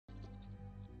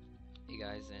Hey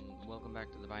guys, and welcome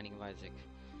back to The Binding of Isaac.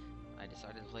 I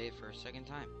decided to play it for a second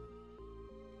time,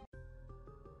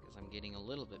 because I'm getting a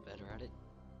little bit better at it,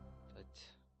 but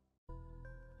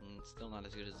I'm still not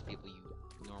as good as the people you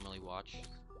normally watch.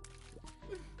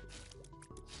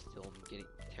 Still getting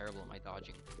terrible at my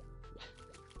dodging.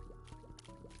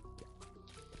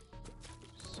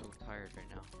 So tired right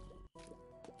now.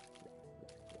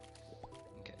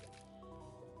 Okay.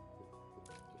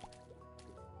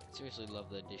 Seriously love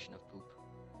the addition of poop.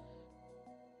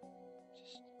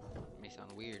 Just may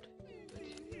sound weird, but I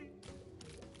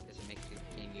guess it makes the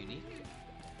game unique.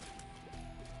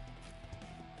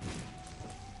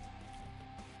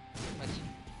 What?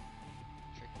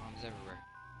 Trick bombs everywhere.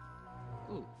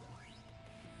 Ooh,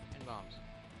 10 bombs.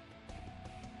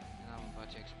 And I'm about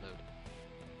to explode.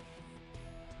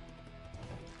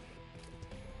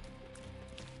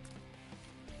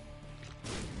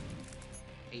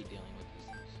 Hate dealing with these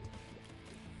things.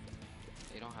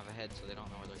 They don't have a head, so they don't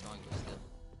know where they're going, but still.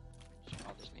 It just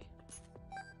bothers me. What's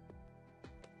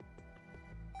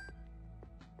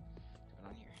going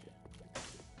on here?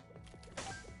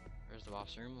 Where's the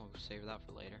boss room? We'll save that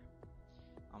for later.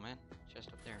 Oh man, chest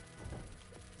up there.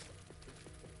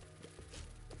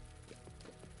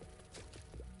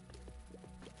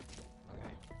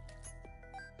 Okay.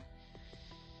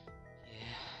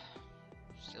 Yeah.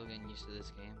 Still getting used to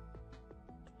this game.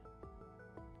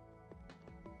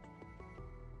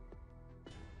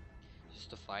 Just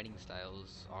the fighting style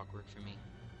is awkward for me.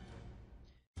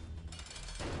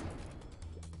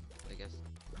 I guess.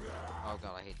 Oh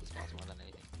god, I hate this boss more than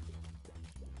anything.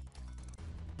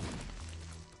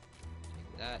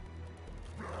 Take that.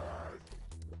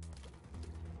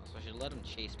 Also, I should let him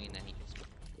chase me and then he gets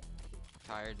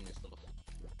tired and his little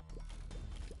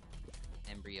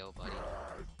embryo buddy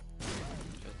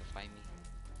tries to fight me.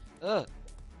 Ugh!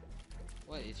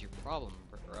 What is your problem,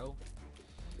 bro?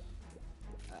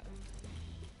 Okay.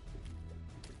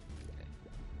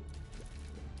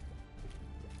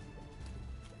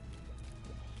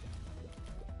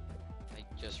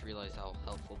 I just realized how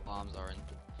helpful bombs are in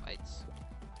fights.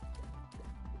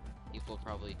 People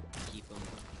probably keep them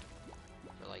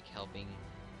for like helping,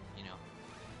 you know,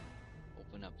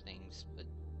 open up things, but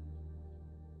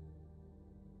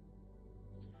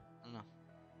I don't know.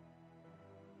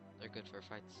 They're good for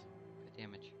fights. Good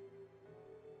damage.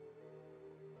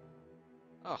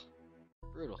 Oh,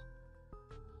 brutal.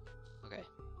 Okay.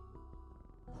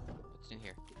 What's new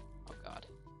here? Oh god.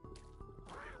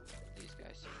 These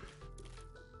guys.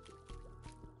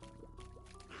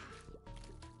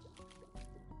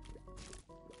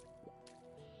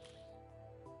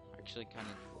 Actually, kind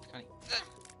of.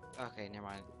 Okay, never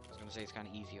mind. I was gonna say it's kind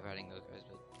of easy fighting those guys,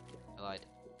 but I lied.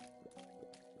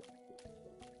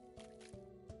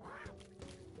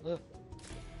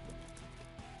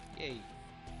 Yay!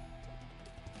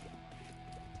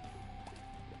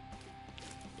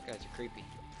 These guys are creepy.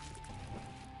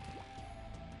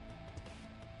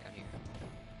 Come here.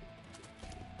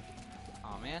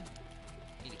 Aw, man.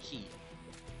 Need a key.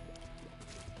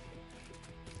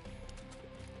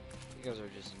 You guys are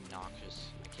just obnoxious.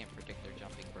 I can't predict their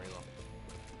jumping very well.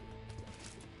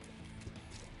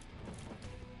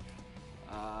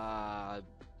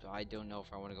 I don't know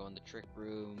if I want to go in the trick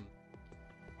room.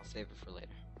 I'll save it for later,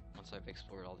 once I've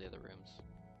explored all the other rooms.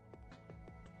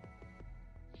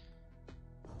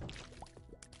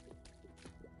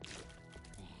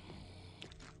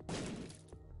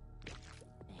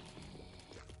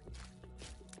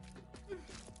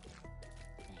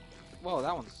 Whoa,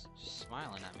 that one's just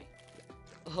smiling at me.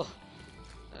 Ugh,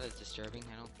 that is disturbing.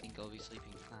 I don't think I'll be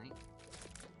sleeping tonight.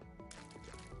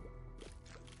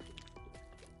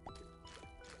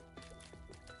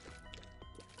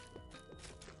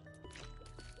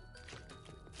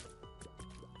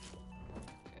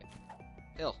 Okay.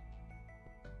 Hill.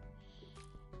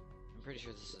 I'm pretty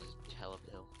sure this is a hell of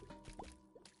a hill.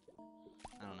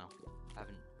 I don't know. I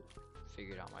haven't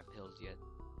figured out my pills yet.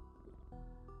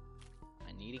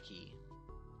 I need a key.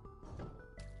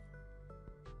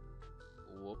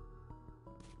 Whoop.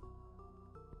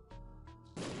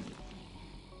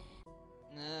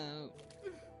 No.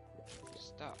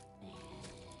 Stop.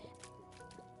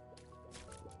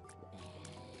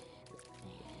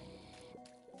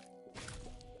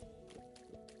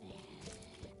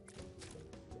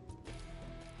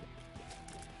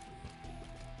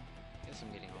 Guess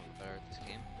I'm getting a little better at this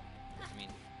game. I mean,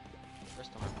 the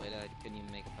first time I played it, I couldn't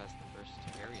even make it past the first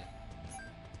area.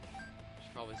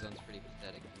 Which probably sounds pretty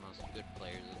pathetic to most good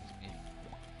players of this game.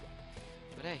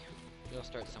 But hey, we all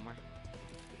start somewhere.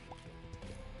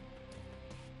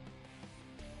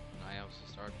 And I also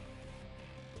start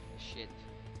shit,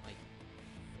 like,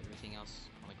 every anything else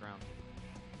on the ground.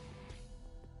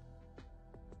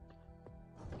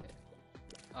 Okay.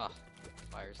 Ah,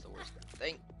 fire's the worst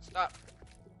thing. Stop!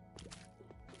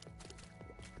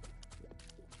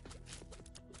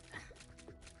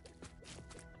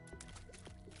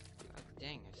 God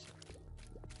dang, I suck.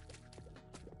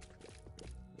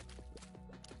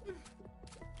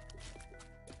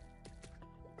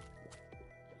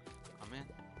 Oh man,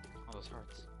 all those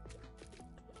hearts.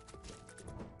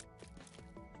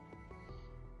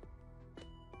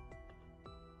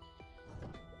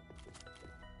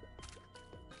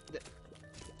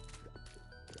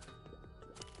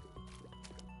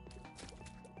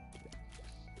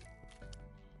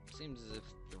 Seems as if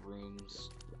the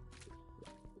rooms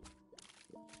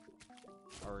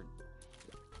are,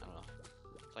 I don't know,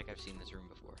 it's like I've seen this room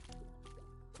before.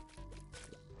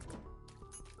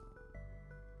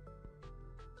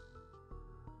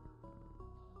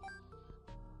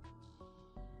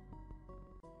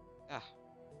 Ah,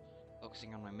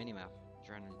 focusing on my minimap,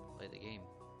 trying to play the game.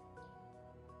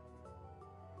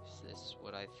 Is this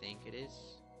what I think it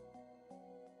is?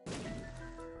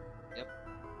 Yep.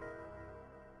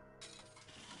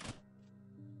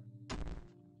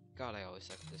 God, I always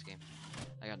suck at this game.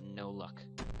 I got no luck.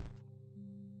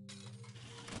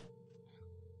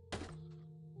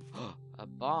 A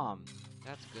bomb.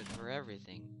 That's good for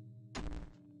everything.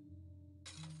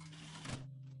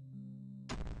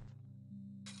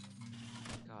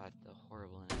 God, the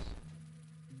horribleness.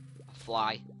 A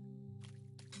fly.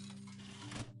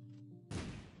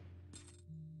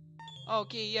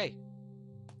 Okay, yay.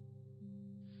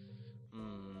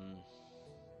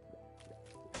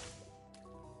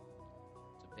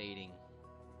 Debating.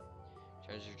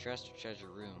 Treasure chest or treasure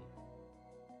room?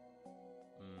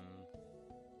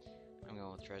 I'm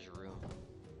going with treasure room.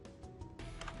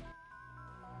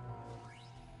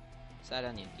 Sad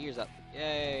onion. Tears up.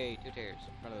 Yay! 2 tears.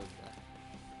 Proud of that.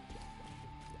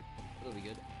 It'll be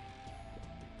good.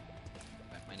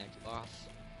 Fight my next boss.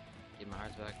 Get my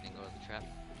hearts back, then go to the trap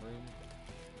room.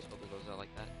 Just hope it goes out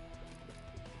like that.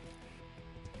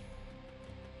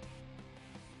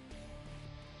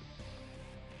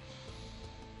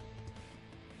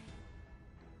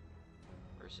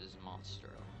 Versus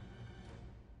Monstro.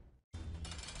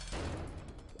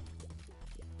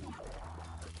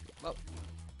 Whoa.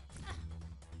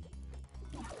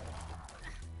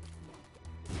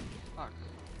 Fuck.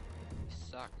 You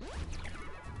suck.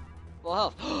 Full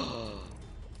health.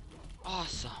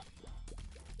 Awesome.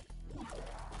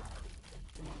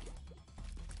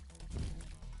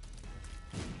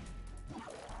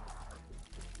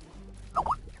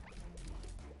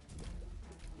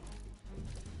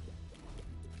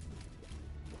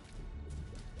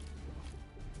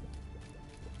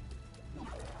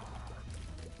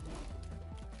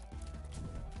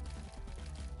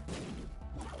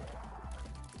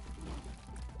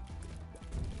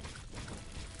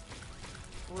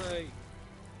 Hooray!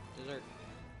 Dessert.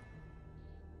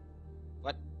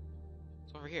 What?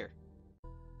 It's over here.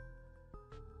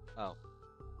 Oh.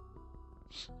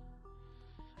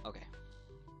 Okay.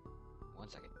 1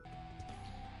 second.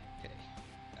 Okay.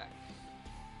 Back.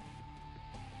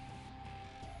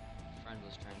 A friend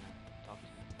was trying to talk to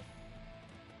me.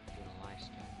 Doing a live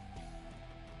stream.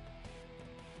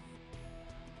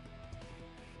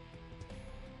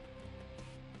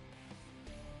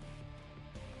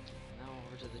 Now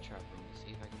over to the trap room to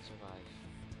see if I can survive.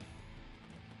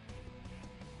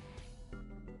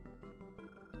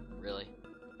 Really?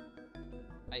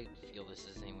 I feel this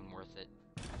isn't even worth it.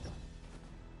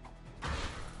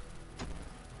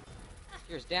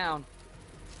 Here's down.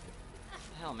 What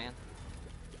the hell, man?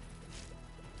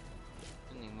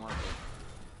 Isn't even worth it.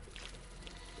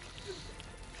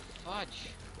 Fudge.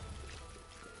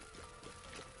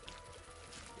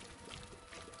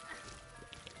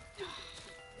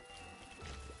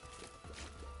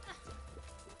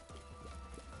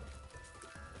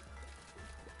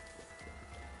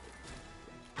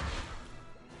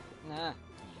 Nah.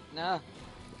 Nah.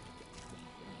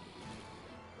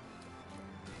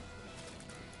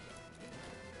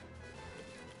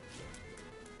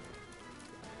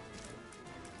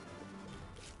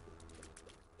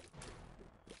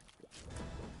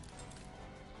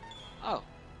 Oh.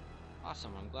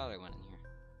 Awesome, I'm glad I went in here.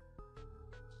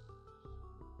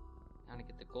 Now to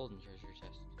get the golden treasure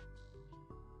chest.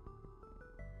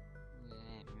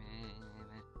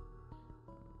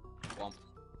 Womp.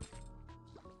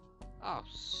 Oh,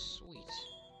 sweet.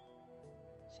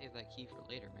 Save that key for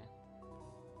later, man.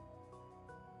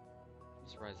 I'm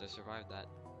surprised I survived that.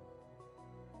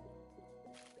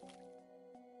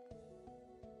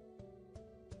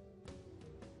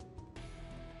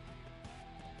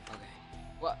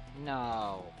 What?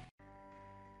 No.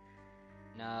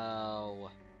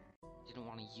 No. Didn't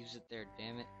want to use it there,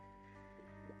 damn it.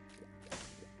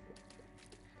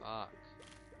 Fuck.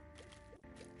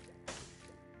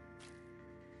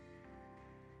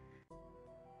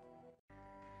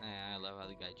 I love how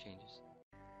the guy changes.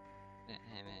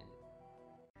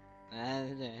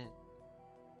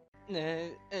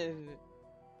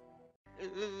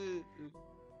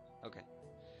 Okay.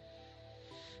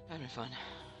 Having fun.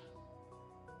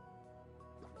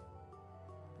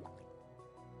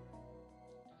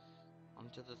 On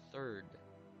to the third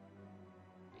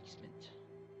basement.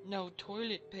 No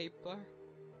toilet paper.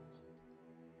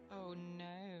 Oh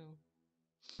no.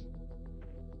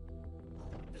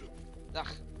 Ugh,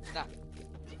 stop.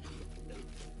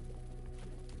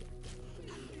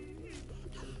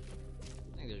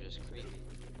 I think they're just creepy.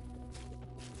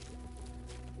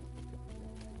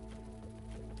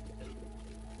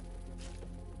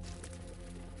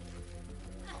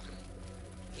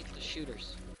 Hate the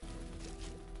shooters.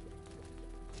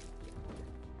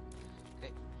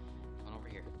 Okay, one over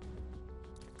here.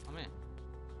 Oh man.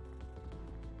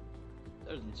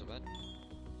 That isn't so bad.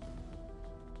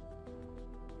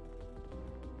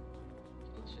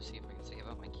 Let's just see if I can save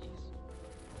out my keys.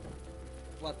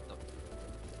 What the?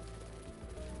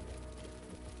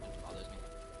 It bothers me.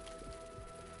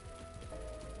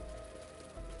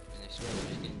 And I swear they're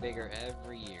just getting bigger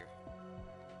every year.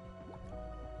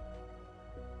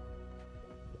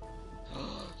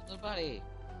 Little buddy!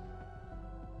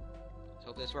 Let's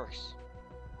hope this works.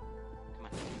 Come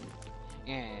on.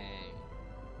 Yay!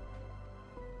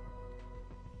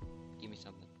 Give me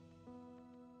something.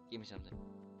 Give me something.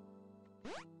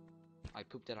 I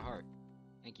pooped at a heart.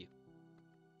 Thank you.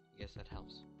 I guess that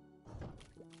helps.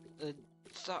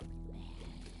 Stop!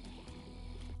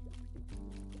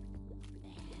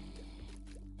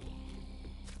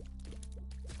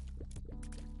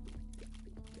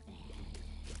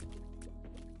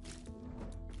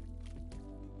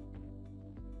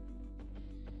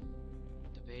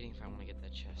 Debating if I want to get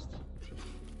that chest.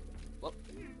 Well,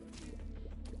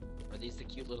 are these the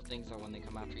cute little things that when they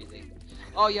come after you, they...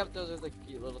 Oh, yep, those are the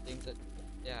cute little things that...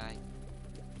 Yeah,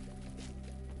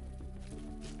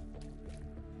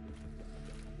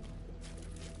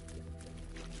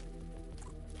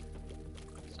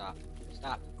 Stop.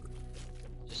 Stop.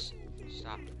 Just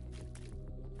stop.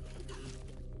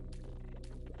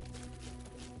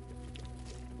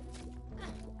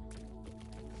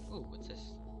 Ooh, what's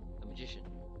this? The magician.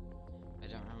 I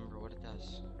don't remember what it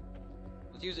does.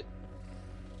 Let's use it.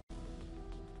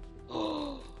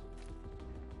 Oh!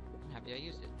 I'm happy I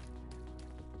used it.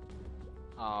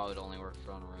 Oh, it only worked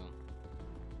for on a room.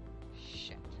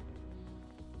 Shit.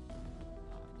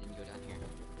 Didn't go down here.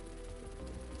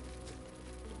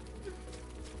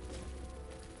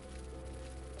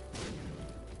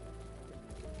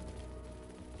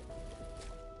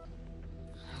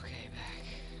 Okay, back.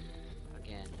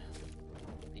 Again.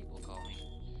 People call me.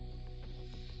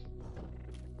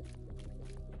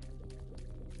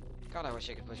 God, I wish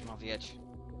I could push him off the edge.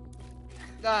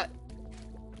 That!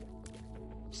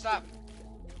 Stop!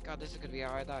 God, this is gonna be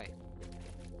how I die.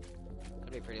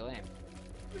 Could be pretty lame.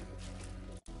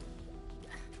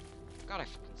 God, I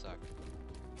fucking suck.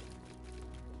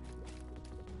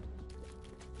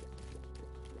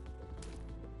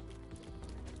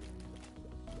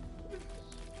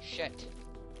 Shit.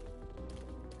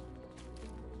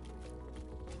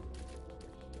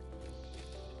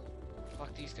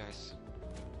 Fuck these guys.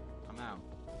 I'm out.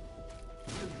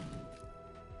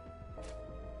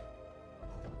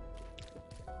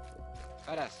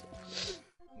 Badass.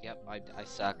 Yep, I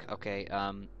suck. Okay,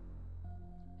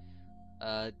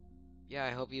 yeah,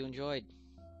 I hope you enjoyed.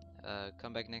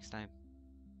 Come back next time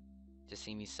to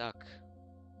see me suck.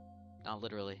 Not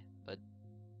literally, but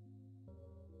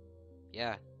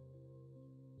yeah.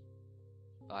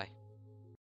 Bye.